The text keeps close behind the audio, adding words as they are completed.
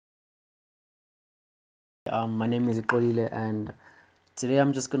My name is Ikolile, and today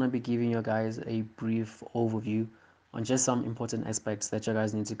I'm just gonna be giving you guys a brief overview on just some important aspects that you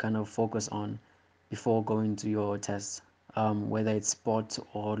guys need to kind of focus on before going to your test. Whether it's spot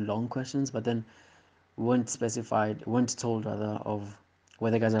or long questions, but then weren't told rather of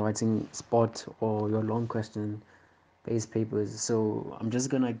whether you guys are writing spot or your long question based papers. So I'm just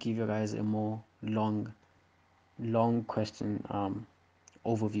gonna give you guys a more long question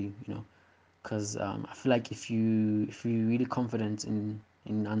overview, because I feel like if you're really confident in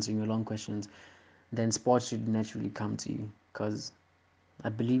answering your long questions, then sports should naturally come to you. Because I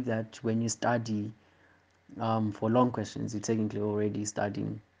believe that when you study for long questions, you're technically already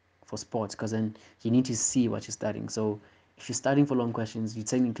studying for sports. Because then you need to see what you're studying. So if you're studying for long questions, you're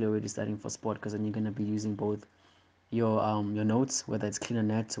technically already studying for sport. Because then you're gonna be using both your notes, whether it's cleaner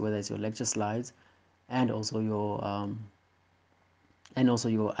net, whether it's your lecture slides, and also your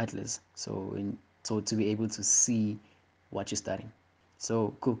atlas, so to be able to see what you're studying.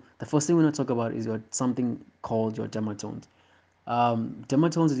 So cool. The first thing we're going to talk about is your something called your dermatones.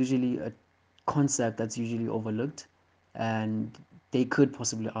 Dermatones is usually a concept that's usually overlooked, and they could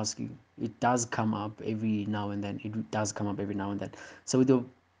possibly ask you. It does come up every now and then. So with the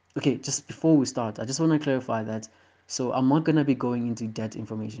okay, just before we start, I just want to clarify that. So I'm not gonna be going into that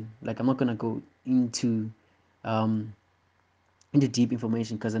information. Like I'm not gonna go um into deep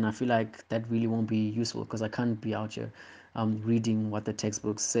information, because then I feel like that really won't be useful, because I can't be out here reading what the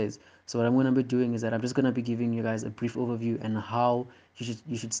textbook says. So what I'm going to be doing is that I'm just going to be giving you guys a brief overview and how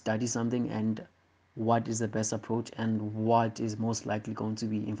you should study something, and what is the best approach, and what is most likely going to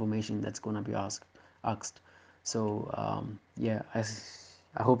be information that's going to be asked. So yeah,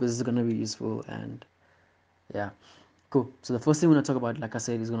 I hope this is going to be useful. And yeah, cool. So the first thing we're going to talk about, like I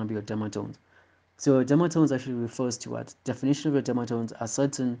said, is going to be your dermatones. So dermatones actually refers to what? Definition of your dermatones are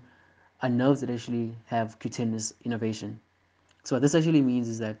nerves that actually have cutaneous innervation. So what this actually means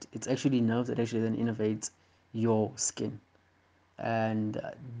is that it's actually nerves that actually then innervate your skin. And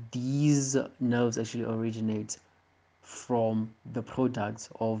these nerves actually originate from the products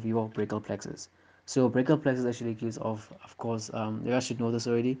of your brachial plexus. So brachial plexus actually gives off, of course, you guys should know this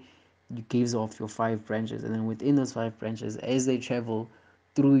already. It gives off your 5 branches, and then within those 5 branches, as they travel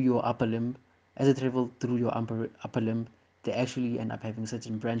through your upper limb, they actually end up having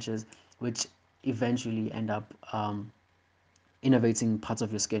certain branches, which eventually end up innervating parts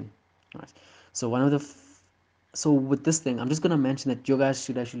of your skin. Right. So one of the so with this thing, I'm just gonna mention that you guys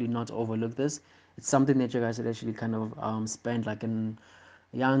should actually not overlook this. It's something that you guys should actually kind of spend like an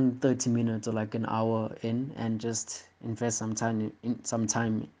young 30 minutes or like an hour in, and just invest some time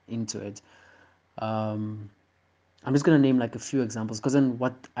into it. Um, I'm just gonna name like a few examples, because then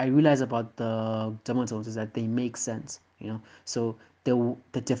what I realize about the dermatomes is that they make sense. So the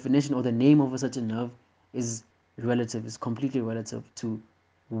definition or the name of a certain nerve is is completely relative to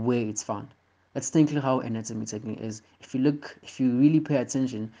where it's found. Let's think how anatomy technique is. If you really pay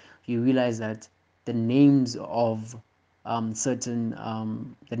attention, you realize that the names of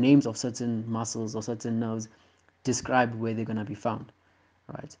the names of certain muscles or certain nerves describe where they're gonna be found,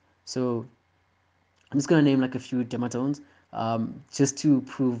 right? So I'm just gonna name like a few dermatones, just to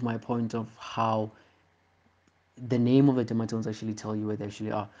prove my point of how the name of the dermatones actually tell you where they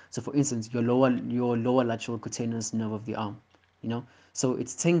actually are. So, for instance, your lower lateral cutaneous nerve of the arm, you know, so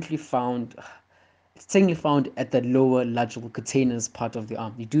it's technically found at the lower lateral cutaneous part of the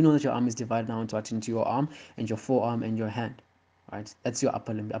arm. You do know that your arm is divided now into your arm and your forearm and your hand, right? That's your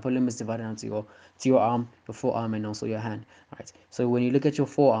upper limb. The upper limb is divided into your arm, your forearm, and also your hand, right? So when you look at your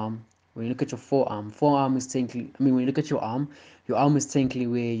forearm, forearm is technically. I mean, when you look at your arm is technically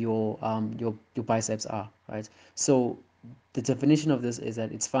where your biceps are, right? So the definition of this is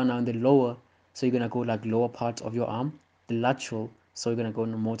that it's found on the lower. So you're gonna go like lower part of your arm, the lateral. So you're gonna go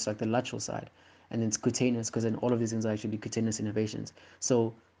more to like the lateral side, and then it's cutaneous, because then all of these things are actually cutaneous innervations.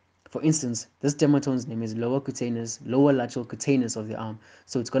 So for instance, this dermatone's name is lower lateral cutaneous of the arm.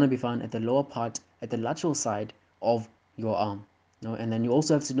 So it's going to be found at the lower part, at the lateral side of your arm. And then you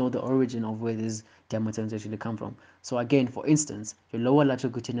also have to know the origin of where these dermatomes actually come from. So again, for instance, your lower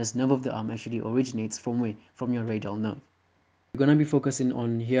lateral cutaneous nerve of the arm actually originates from where? From your radial nerve. We're going to be focusing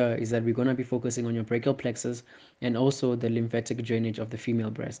on here is that we're going to be focusing on your brachial plexus and also the lymphatic drainage of the female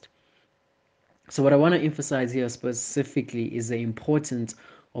breast. So what I want to emphasize here specifically is the importance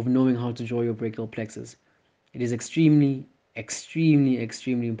of knowing how to draw your brachial plexus. It is extremely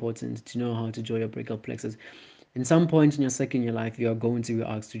important to know how to draw your brachial plexus. In some point in your second year life, you are going to be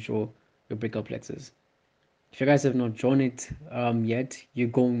asked to draw your brachial plexus. If you guys have not drawn it yet, you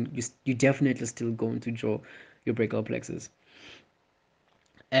definitely still going to draw your brachial plexus.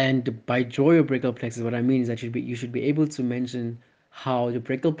 And by draw your brachial plexus, what I mean is that you should be able to mention how the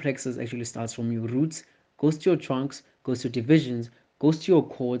brachial plexus actually starts from your roots, goes to your trunks, goes to divisions, goes to your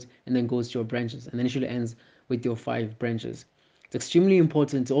cords, and then goes to your branches, and then it actually ends with your 5 branches. It's extremely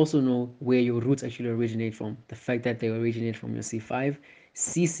important to also know where your roots actually originate from. The fact that they originate from your C5,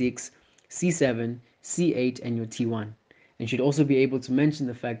 C6, C7, C8, and your T1. And you should also be able to mention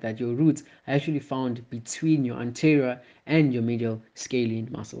the fact that your roots are actually found between your anterior and your medial scalene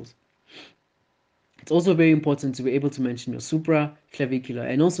muscles. It's also very important to be able to mention your supraclavicular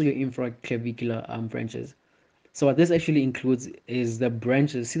and also your infraclavicular branches. So what this actually includes is the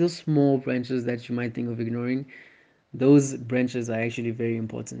branches. See those small branches that you might think of ignoring? Those branches are actually very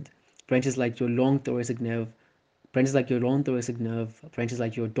important. Branches like your long thoracic nerve, branches like your long thoracic nerve, branches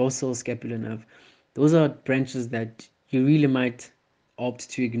like your dorsal scapular nerve. Those are branches that you really might opt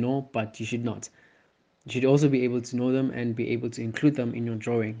to ignore, but you should not. You should also be able to know them and be able to include them in your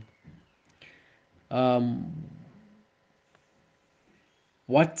drawing. Um,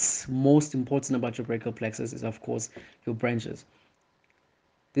 what's most important about your brachial plexus is, of course, your branches.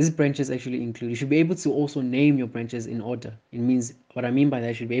 These branches actually include, you should be able to also name your branches in order. It means, what I mean by that,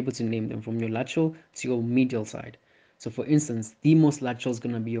 you should be able to name them from your lateral to your medial side. So for instance, the most lateral is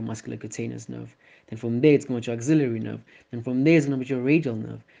going to be your musculocutaneous nerve. Then from there, it's going to be your axillary nerve. Then from there, it's going to be your radial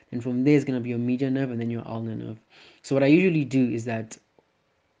nerve. Then from there, it's going to be your medial nerve and then your ulnar nerve. So what I usually do is that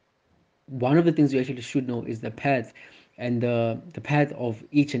one of the things you actually should know is the path and the path of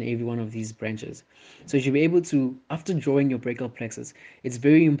each and every one of these branches. So you should be able to, after drawing your brachial plexus, it's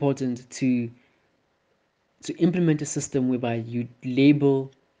very important to implement a system whereby you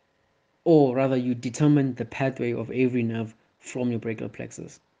label, or rather you determine the pathway of every nerve from your brachial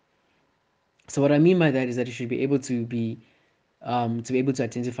plexus. So what I mean by that is that you should be able to be able to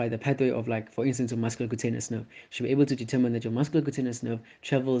identify the pathway of, like, for instance, a musculocutaneous nerve. You should be able to determine that your musculocutaneous nerve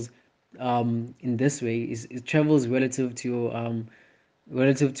travels in this way, is it travels relative to your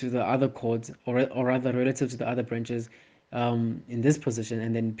relative to the other cords, or rather relative to the other branches in this position,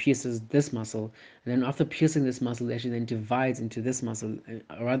 and then pierces this muscle, and then after piercing this muscle, it actually then divides into this muscle,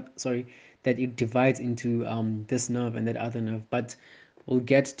 sorry, that it divides into this nerve and that other nerve. But we'll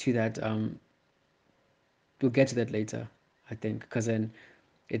get to that later, I think, because then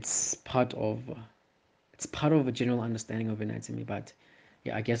it's part of it's part of a general understanding of anatomy. But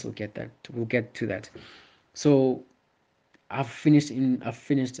yeah, I guess we'll get to that. So I've finished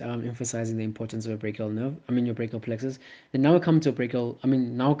emphasizing the importance of a brachial nerve, I mean your brachial plexus. Then now we come to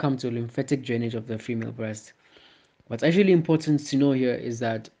now come to lymphatic drainage of the female breast. What's actually important to know here is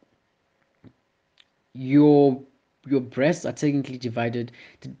that your your breasts are technically divided.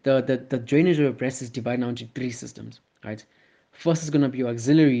 The drainage of your breast is divided now into 3 systems, right? First is going to be your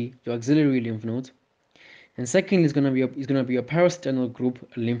auxiliary lymph nodes, and secondly is going to be your parasternal group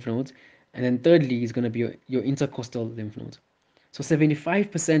lymph nodes, and then thirdly is going to be your intercostal lymph nodes. So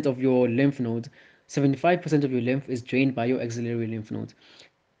 75% of your lymph nodes, 75% of your lymph is drained by your auxiliary lymph nodes.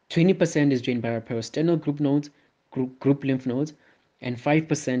 20% is drained by your parasternal group lymph nodes, and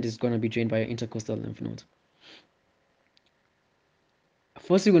 5% is going to be drained by your intercostal lymph nodes.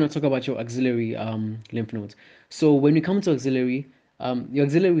 First, we're going to talk about your auxiliary lymph nodes. So when we come to auxiliary, your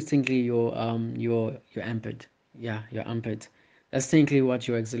auxiliary is simply your armpit. Yeah, your armpit. That's technically what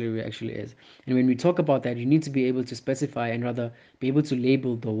your auxiliary actually is. And when we talk about that, you need to be able to specify and rather be able to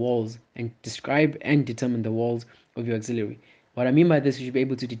label the walls and describe and determine the walls of your auxiliary. What I mean by this, you should be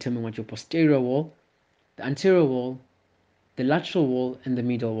able to determine what your posterior wall, the anterior wall, the lateral wall, and the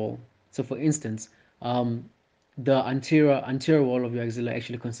medial wall. So for instance, the anterior wall of your axilla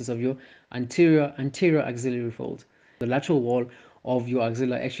actually consists of your anterior axillary fold. The lateral wall of your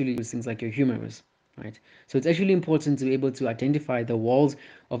axilla actually includes things like your humerus, right? So it's actually important to be able to identify the walls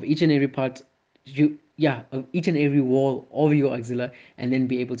of each and every part, of each and every wall of your axilla, and then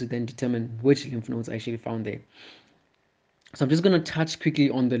be able to then determine which lymph nodes are actually found there. So I'm just going to touch quickly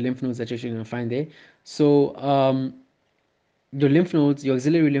on the lymph nodes that you're actually going to find there. So your lymph nodes, your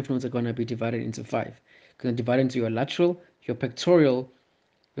auxiliary lymph nodes are going to be divided into 5. Going to divide into your lateral, your pectoral,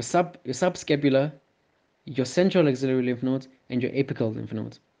 your subscapular, your central auxiliary lymph nodes, and your apical lymph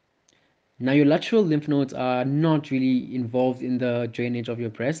nodes. Now, your lateral lymph nodes are not really involved in the drainage of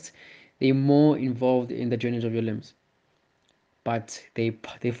your breast. They're more involved in the drainage of your limbs, but they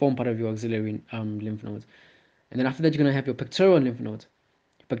form part of your auxiliary lymph nodes. And then after that, you're going to have your pectoral lymph nodes.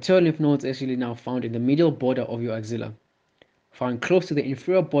 Pectoral lymph nodes actually now found in the medial border of your axilla, found close to the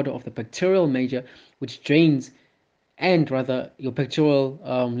inferior border of the pectoral major, which drains, and rather your pectoral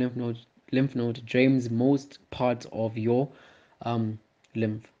lymph node drains most parts of your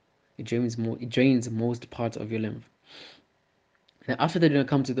lymph. It drains most parts of your lymph. And after that, you're gonna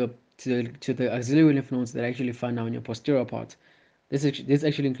come to the axillary lymph nodes that are actually found now in your posterior part. This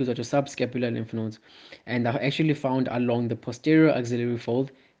actually includes your subscapular lymph nodes, and are actually found along the posterior axillary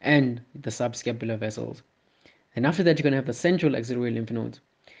fold and the subscapular vessels. And after that, you're gonna have the central axillary lymph nodes,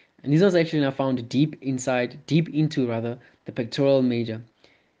 and these are actually now found deep into rather the pectoral major,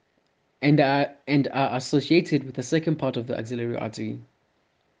 and are associated with the second part of the axillary artery.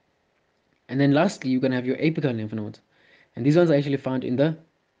 And then lastly, you're gonna have your apical lymph nodes, and these ones are actually found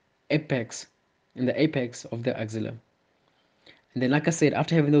apex, in the apex of the axilla. And then, like I said,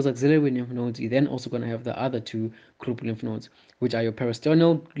 after having those axillary lymph nodes, you're then also going to have the other two group lymph nodes, which are your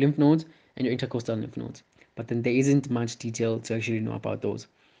peristernal lymph nodes and your intercostal lymph nodes. But then there isn't much detail to actually know about those.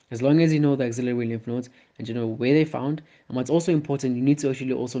 As long as you know the axillary lymph nodes and you know where they're found, and what's also important, you need to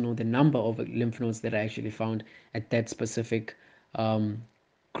actually also know the number of lymph nodes that are actually found at that specific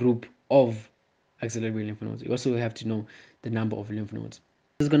group of axillary lymph nodes. You also have to know the number of lymph nodes.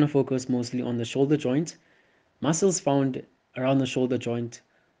 This is going to focus mostly on the shoulder joint. Muscles found around the shoulder joint,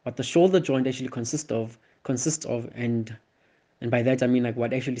 what the shoulder joint actually consists of, and by that I mean like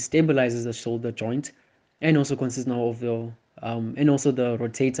what actually stabilizes the shoulder joint, and also consists now of the and also the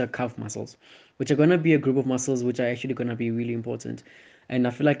rotator cuff muscles, which are gonna be a group of muscles which are actually gonna be really important. And I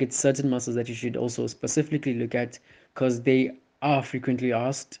feel like it's certain muscles that you should also specifically look at because they are frequently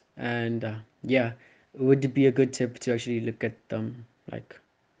asked, and yeah, it would be a good tip to actually look at them, like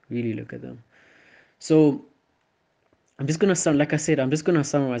really look at them. So I'm just gonna sound like I said, I'm just gonna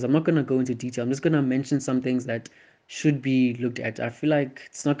summarize. I'm not gonna go into detail. I'm just gonna mention some things that should be looked at. I feel like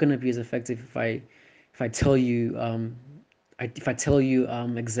it's not gonna be as effective if I tell you if I tell you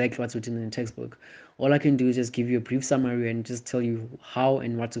exactly what's written in the textbook. All I can do is just give you a brief summary and just tell you how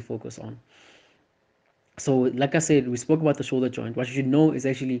and what to focus on. So, like I said, we spoke about the shoulder joint. What you should know is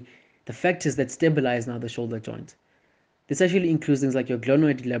actually the factors that stabilize now the shoulder joint. This actually includes things like your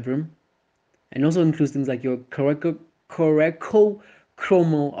glenoid labrum, and also includes things like your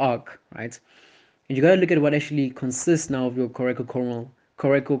coracochromal arc, right? And you gotta look at what actually consists now of your coracochromal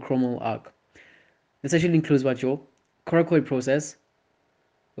arc. This actually includes what your coracoid process,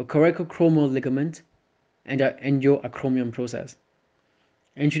 your coracochromal ligament, and your acromion process.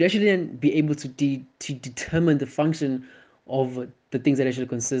 And you should actually then be able to determine the function of the things that actually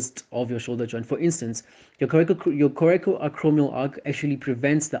consist of your shoulder joint. For instance, your coracoacromial arc actually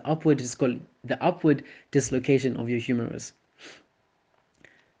prevents the upward dislocation of your humerus.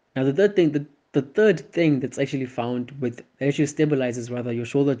 Now, the third thing that's actually found with that actually stabilizes rather your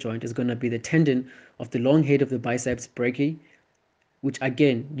shoulder joint is going to be the tendon of the long head of the biceps brachii, which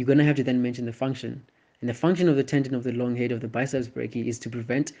again you're going to have to then mention the function. And the function of the tendon of the long head of the biceps brachii is to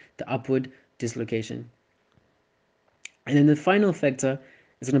prevent the upward dislocation. And then the final factor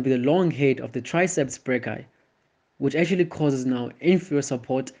is going to be the long head of the triceps brachii, which actually causes now inferior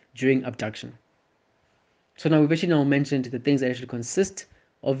support during abduction. So now we've actually now mentioned the things that actually consist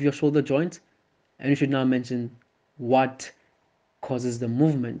of your shoulder joint, and we should now mention what causes the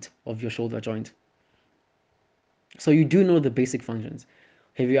movement of your shoulder joint. So you do know the basic functions.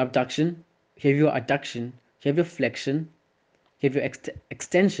 You have your abduction, you have your adduction, you have your flexion, you have your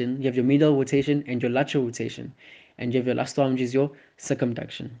extension, you have your medial rotation and your lateral rotation, and you have your last one, which is your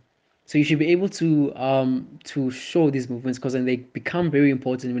circumduction. So you should be able to show these movements because then they become very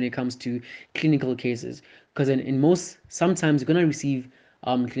important when it comes to clinical cases. Because in most sometimes you're gonna receive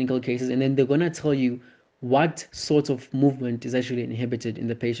clinical cases and then they're gonna tell you what sort of movement is actually inhibited in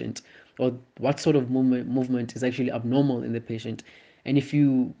the patient or what sort of movement is actually abnormal in the patient. And if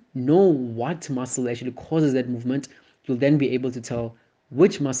you know what muscle actually causes that movement, you'll then be able to tell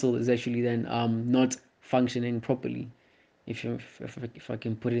which muscle is actually then not functioning properly, if I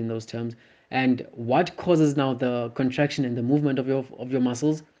can put it in those terms. And what causes now the contraction and the movement of your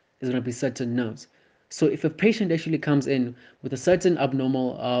muscles is going to be certain nerves. So if a patient actually comes in with a certain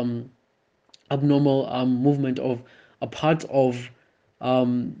abnormal movement of a part of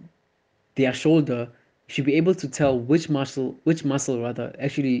um, their shoulder, you should be able to tell which muscle rather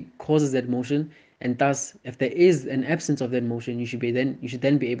actually causes that motion, and thus, if there is an absence of that motion, you should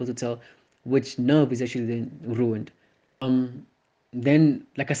then be able to tell which nerve is actually then ruined. Um, then,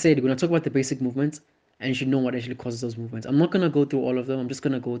 like I said, we're gonna talk about the basic movements, and you should know what actually causes those movements. I'm not gonna go through all of them. I'm just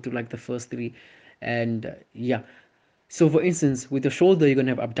gonna go through like the first three, and yeah. So, for instance, with the shoulder, you're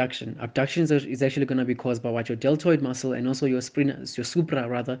gonna have abduction. Abduction is actually gonna be caused by what your deltoid muscle and also your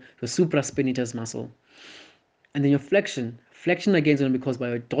supraspinatus muscle. And then your flexion. Flexion again is gonna be caused by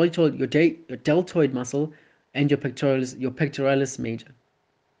your deltoid muscle and your pectoralis major.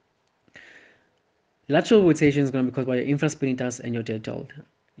 Lateral rotation is going to be caused by your infraspinatus and your deltoid.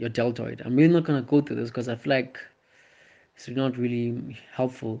 I'm really not going to go through this because I feel like It's not really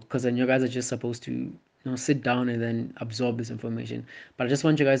helpful because then you guys are just supposed to, sit down and then absorb this information. But I just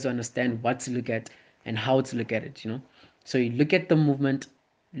want you guys to understand what to look at and how to look at it. So you look at the movement,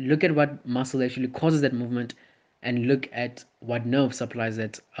 look at what muscle actually causes that movement, and look at what nerve supplies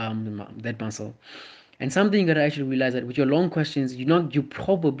that muscle. And something you gotta actually realize that with your long questions, you're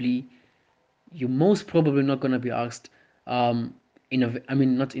most probably not gonna be asked I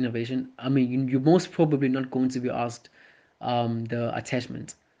mean not innovation. I mean you're most probably not going to be asked the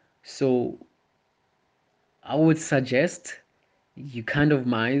attachment. So I would suggest you kind of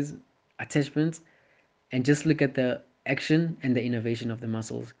minimize attachments and just look at the action and the innovation of the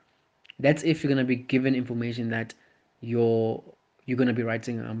muscles. That's if you're gonna be given information that you're you're gonna be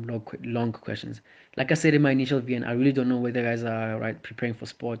writing long questions. Like I said in my initial VN, I really don't know whether guys are preparing for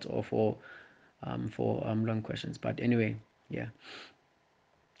sports or for long questions. But anyway, yeah.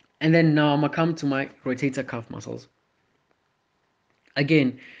 And then now I'm gonna come to my rotator cuff muscles.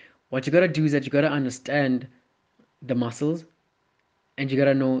 Again, what you gotta do is that you gotta understand the muscles, and you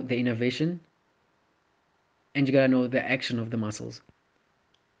gotta know the innervation, and you gotta know the action of the muscles.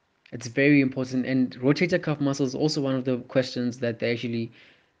 It's very important. And rotator cuff muscle is also one of the questions that they actually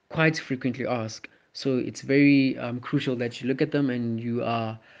quite frequently ask. So it's very crucial that you look at them and you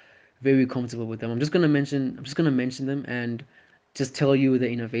are very comfortable with them. I'm just gonna mention them and just tell you the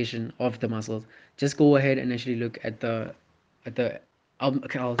innervation of the muscles. Just go ahead and actually look at the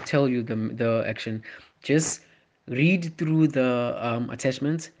okay, I'll tell you the action. Just read through the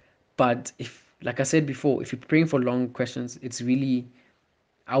attachments. But if, like I said before, if you're preparing for long questions, it's really,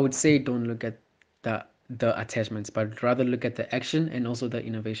 I would say, don't look at the attachments, but rather look at the action and also the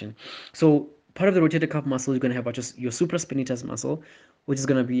innervation. So part of the rotator cuff muscle, you're gonna have just your supraspinatus muscle, which is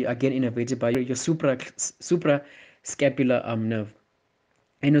gonna be again innervated by your suprascapular nerve.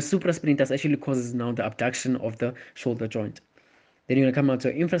 And your supraspinatus actually causes now the abduction of the shoulder joint. Then you're gonna come out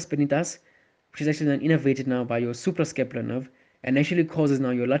to infraspinatus, which is actually then innervated now by your suprascapular nerve and actually causes now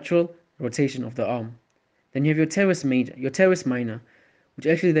your lateral rotation of the arm. Then you have your teres minor, which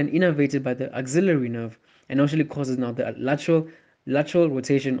actually then innervated by the axillary nerve and actually causes now the lateral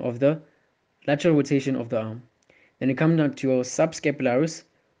rotation of the arm. Then you come down to your subscapularis,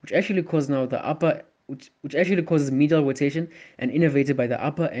 which actually causes now the upper which actually causes medial rotation and innervated by the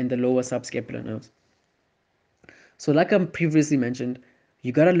upper and the lower subscapular nerves. So like I previously mentioned,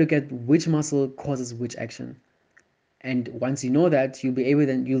 you gotta look at which muscle causes which action. And once you know that, you'll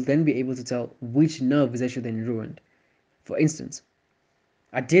then be able to tell which nerve is actually then ruined. For instance,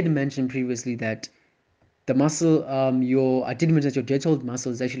 I did mention previously that the muscle your I did mention that your deltoid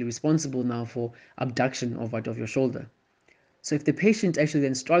muscle is actually responsible now for abduction of your shoulder. So if the patient actually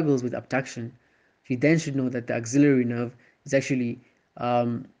then struggles with abduction, you then should know that the axillary nerve is actually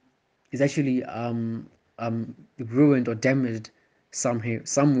um, ruined or damaged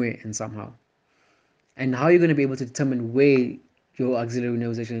somewhere and somehow. And how you're going to be able to determine where your auxiliary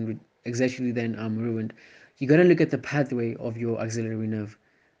nerve is actually then ruined, you're going to look at the pathway of your auxiliary nerve.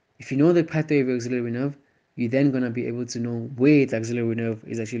 If you know the pathway of your auxiliary nerve, you're then going to be able to know where the auxiliary nerve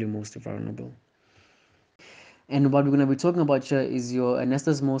is actually most vulnerable. And what we're going to be talking about here is your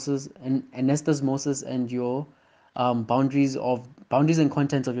anastomosis and your boundaries and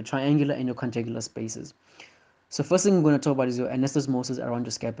contents of your triangular and your conjugular spaces. So first thing we're going to talk about is your anastomosis around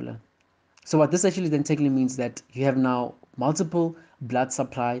your scapula. So what this actually then technically means that you have now multiple blood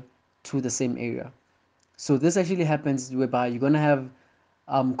supply to the same area. So this actually happens whereby you're going to have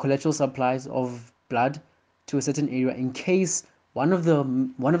collateral supplies of blood to a certain area in case one of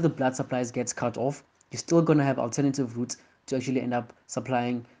the blood supplies gets cut off. You're still going to have alternative routes to actually end up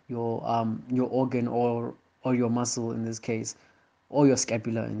supplying your organ or your muscle in this case, or your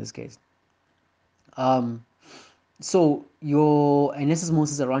scapula in this case. Um, so your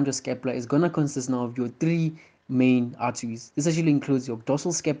anastomosis around your scapula is gonna consist now of your three main arteries. This actually includes your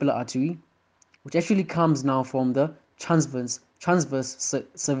dorsal scapular artery, which actually comes now from the transverse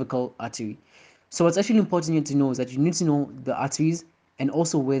cervical artery. So what's actually important here to know is that you need to know the arteries and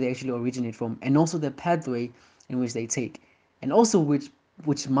also where they actually originate from, and also the pathway in which they take, and also which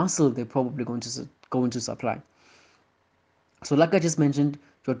muscle they're probably going to supply. So like I just mentioned,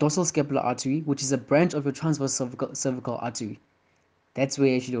 your dorsal scapular artery, which is a branch of your transverse cervical artery, that's where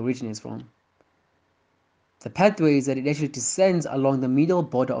it actually originates from. The pathway is that it actually descends along the medial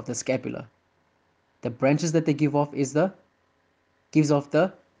border of the scapula. The branches that they gives off the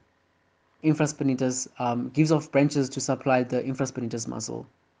infraspinatus, gives off branches to supply the infraspinatus muscle.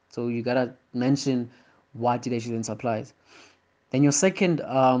 So you gotta mention what it actually then supplies. Then your second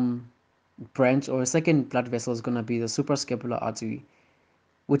branch or second blood vessel is gonna be the suprascapular artery,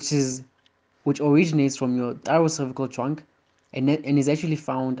 which is which originates from your thyrocervical trunk and is actually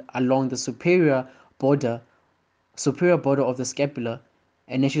found along the border superior border of the scapula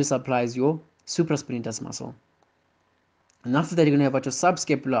and actually supplies your supraspinatus muscle. And after that, you're gonna have your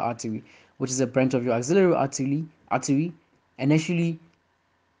subscapular artery, which is a branch of your axillary artery, and actually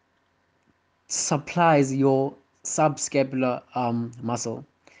supplies your subscapular muscle.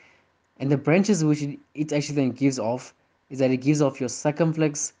 And the branches which it actually then gives off is that it gives off your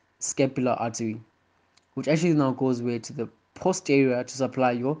circumflex scapular artery, which actually now goes way to the posterior to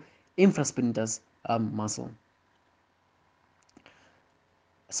supply your infraspinatus muscle.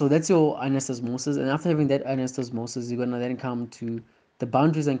 So that's your anastomosis, and after having that anastomosis, you're gonna then come to the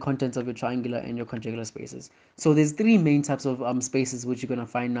boundaries and contents of your triangular and your conjugular spaces. So there's three main types of spaces which you're gonna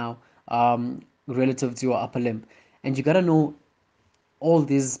find now relative to your upper limb, and you gotta know all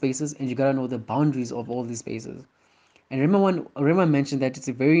these spaces and you gotta know the boundaries of all these spaces. And remember I mentioned that it's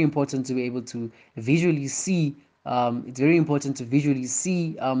very important to be able to visually see. It's very important to visually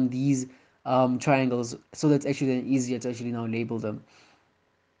see these triangles, so that's actually then easier to actually now label them.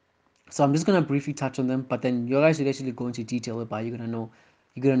 So I'm just gonna briefly touch on them, but then you guys should actually go into detail about you're gonna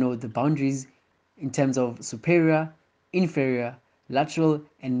know the boundaries in terms of superior, inferior, lateral,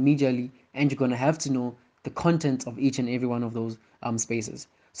 and medially, and you're gonna have to know the content of each and every one of those spaces.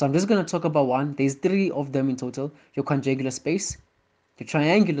 So I'm just gonna talk about one. There's three of them in total: your conjugular space, your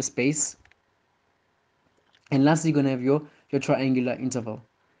triangular space, and lastly you're gonna have your triangular interval.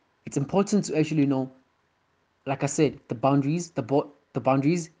 It's important to actually know, like I said, the boundaries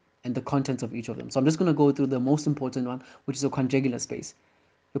and the contents of each of them. So I'm just going to go through the most important one, which is your conjugular space.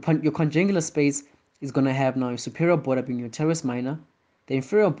 Your conjugular space is going to have now your superior border being your teres minor, the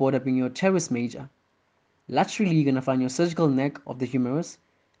inferior border being your teres major. Laterally, you're going to find your surgical neck of the humerus.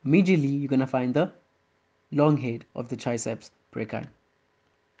 Medially, you're going to find the long head of the triceps brachii.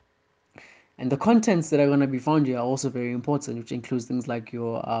 And the contents that are going to be found here are also very important, which includes things like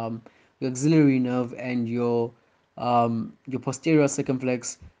your axillary nerve and your posterior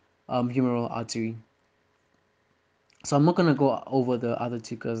circumflex humeral artery. So I'm not going to go over the other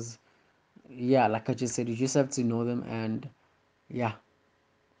two because, yeah, like I just said, you just have to know them. And yeah,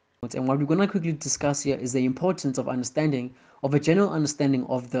 and what we're going to quickly discuss here is the importance of a general understanding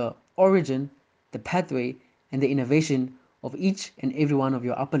of the origin, the pathway, and the innervation of each and every one of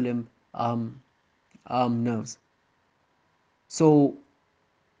your upper limb nerves. So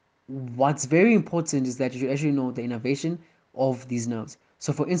what's very important is that you should actually know the innervation of these nerves.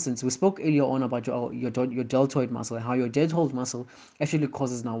 So for instance, we spoke earlier on about your deltoid muscle and how your deltoid muscle actually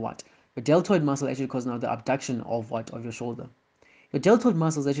causes now what? Your deltoid muscle actually causes now the abduction of what? Of your shoulder. Your deltoid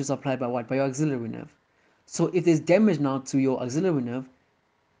muscle is actually supplied by what? By your axillary nerve. So if there's damage now to your axillary nerve,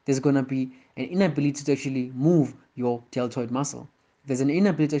 there's going to be an inability to actually move your deltoid muscle. If there's an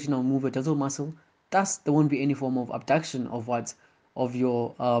inability to actually now move your deltoid muscle, thus there won't be any form of abduction of what? Of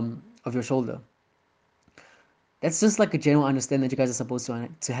your shoulder. That's just like a general understanding that you guys are supposed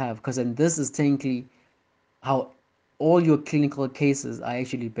to have, because then this is technically how all your clinical cases are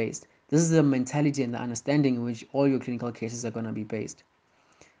actually based. This is the mentality and the understanding in which all your clinical cases are going to be based.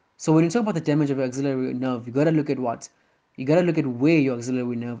 So when you talk about the damage of your axillary nerve, you got to look at what? You got to look at where your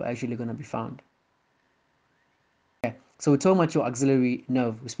axillary nerve are actually going to be found. Okay, so we're talking about your axillary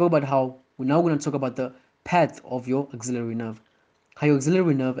nerve. We spoke about how we're now going to talk about the path of your axillary nerve. How your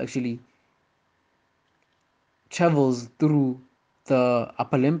axillary nerve actually travels through the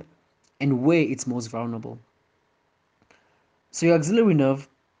upper limb and where it's most vulnerable. So your axillary nerve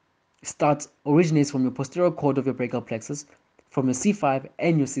originates from your posterior cord of your brachial plexus, from your C5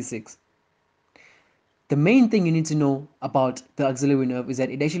 and your C6. The main thing you need to know about the axillary nerve is that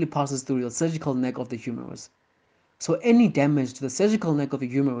it actually passes through your surgical neck of the humerus. So any damage to the surgical neck of the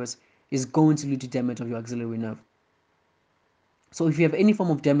humerus is going to lead to damage of your axillary nerve. So if you have any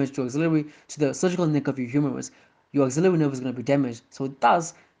form of damage to the surgical neck of your humerus, your axillary nerve is going to be damaged. So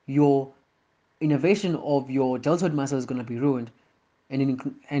thus your innervation of your deltoid muscle is going to be ruined,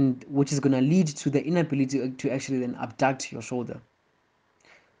 and which is going to lead to the inability to actually then abduct your shoulder.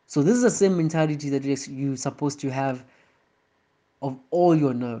 So this is the same mentality that you're supposed to have of all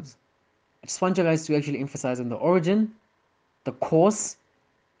your nerves. I just want you guys to actually emphasize on the origin, the cause,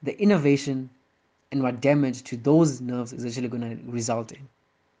 the innervation, and what damage to those nerves is actually going to result in.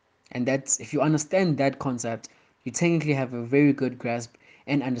 And that's, if you understand that concept, you technically have a very good grasp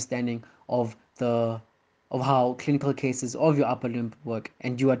and understanding of how clinical cases of your upper limb work,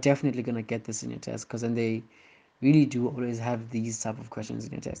 and you are definitely going to get this in your test, because then they really do always have these type of questions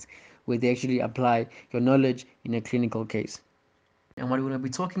in your test where they actually apply your knowledge in a clinical case. And what we're going to be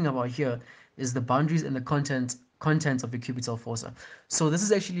talking about here is the boundaries and the content contents of your cubital fossa. So this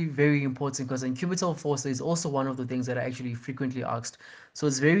is actually very important because in cubital fossa is also one of the things that are actually frequently asked. So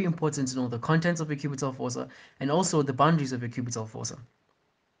it's very important to know the contents of your cubital fossa and also the boundaries of your cubital fossa.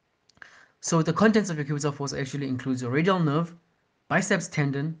 So the contents of your cubital fossa actually includes your radial nerve, biceps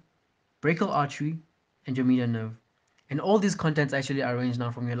tendon, brachial artery, and your median nerve. And all these contents actually are arranged now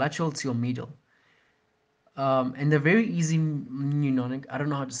from your lateral to your medial. And the very easy mnemonic, I don't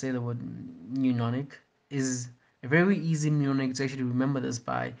know how to say the word mnemonic, is a very easy mnemonic to actually remember this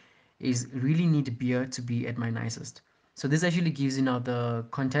by is really need beer to be at my nicest. So this actually gives you now the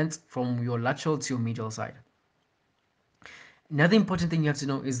contents from your lateral to your medial side. Another important thing you have to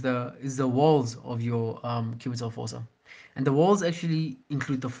know is the walls of your cubital fossa, and the walls actually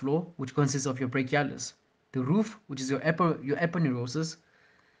include the floor, which consists of your brachialis, the roof, which is your aponeurosis,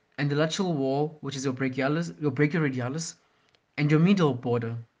 and the lateral wall, which is your brachialis, your brachioradialis, and your medial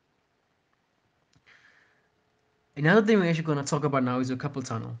border. Another thing we're actually going to talk about now is your carpal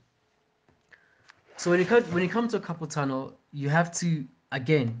tunnel. So when it comes to a carpal tunnel, you have to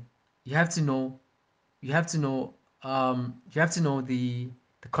again, you have to know, you have to know, you have to know the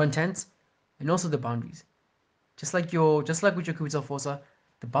contents and also the boundaries. Just like with your cubital fossa,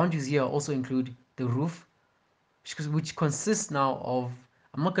 the boundaries here also include the roof, which consists now of,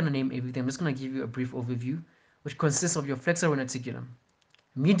 I'm not going to name everything, I'm just going to give you a brief overview, which consists of your flexor reticulum.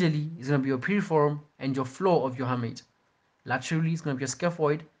 Medially is going to be your piriform and your floor of your hamate. Laterally is going to be your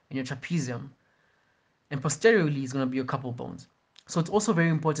scaphoid and your trapezium. And posteriorly is going to be your carpal bones. So it's also very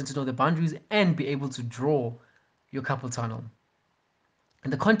important to know the boundaries and be able to draw your carpal tunnel.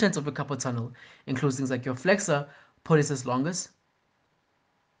 And the contents of your carpal tunnel includes things like your flexor pollicis longus,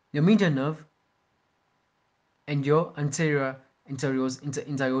 your median nerve, and your anterior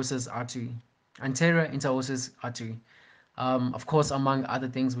interosseous artery. Anterior interosseous artery. Of course, among other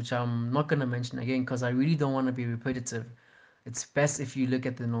things, which I'm not going to mention again because I really don't want to be repetitive. It's best if you look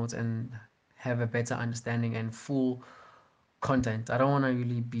at the notes and have a better understanding and full content. I don't want to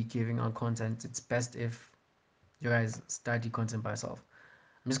really be giving out content. It's best if you guys study content by yourself.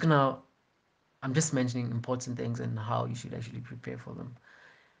 I'm just gonna, I'm just mentioning important things and how you should actually prepare for them.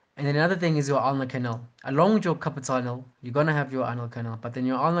 And then another thing is your ulnar canal. Along with your carpal tunnel, you're gonna have your anal canal, but then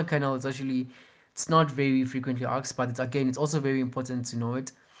your ulnar canal is actually, it's not very frequently asked, but it's again, it's also very important to know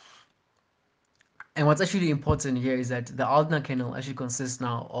it. And what's actually important here is that the ulnar canal actually consists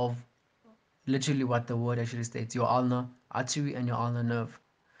now of literally what the word actually states, your ulnar artery and your ulnar nerve.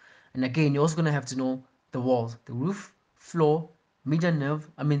 And again, you're also going to have to know the walls, the roof, floor, median nerve,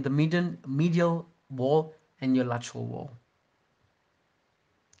 the medial wall, and your lateral wall.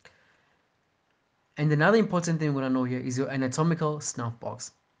 And another important thing we're going to know here is your anatomical snuff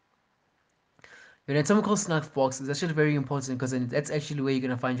box. Your anatomical snuff box is actually very important because that's actually where you're going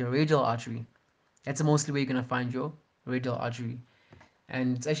to find your radial artery. That's mostly where you're going to find your radial artery.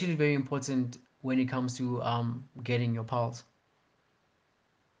 And it's actually very important when it comes to getting your pulse.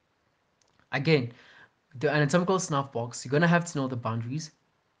 Again, the anatomical snuff box, you're going to have to know the boundaries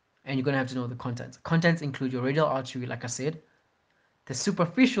and you're going to have to know the contents. Contents include your radial artery, like I said, the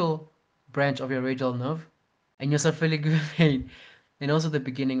superficial branch of your radial nerve, and your cephalic vein, and also the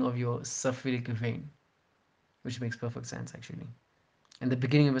beginning of your cephalic vein, which makes perfect sense actually. And the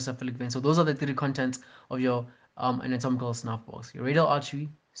beginning of your cephalic vein. So those are the three contents of your anatomical snuff box: your radial artery,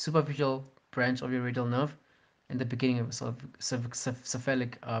 superficial branch of your radial nerve, and the beginning of your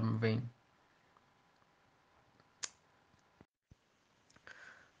cephalic vein.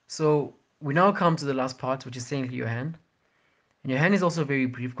 So we now come to the last part, which is technically your hand. And your hand is also very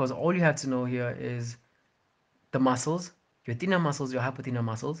brief because all you have to know here is the muscles, your thenar muscles, your hypothenar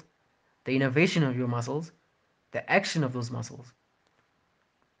muscles, the innervation of your muscles, the action of those muscles.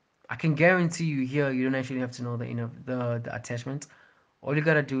 I can guarantee you here you don't actually have to know the attachment. All you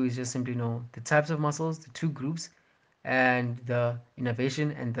gotta do is just simply know the types of muscles, the two groups, and the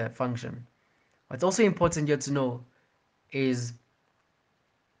innervation and the function. What's also important here to know is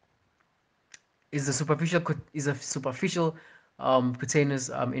is a superficial cutaneous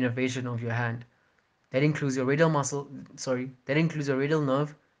innervation of your hand. That includes your radial muscle, sorry, that includes your radial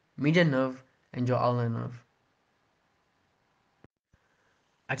nerve, median nerve, and your ulnar nerve.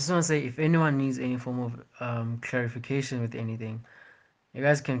 I just want to say if anyone needs any form of clarification with anything, you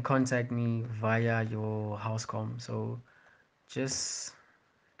guys can contact me via your housecom. So just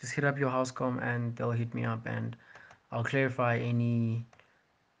just hit up your housecom and they'll hit me up and I'll clarify any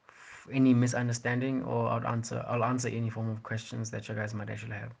misunderstanding or I'll answer any form of questions that you guys might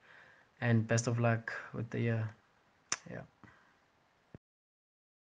actually have. And best of luck with the year. Yeah.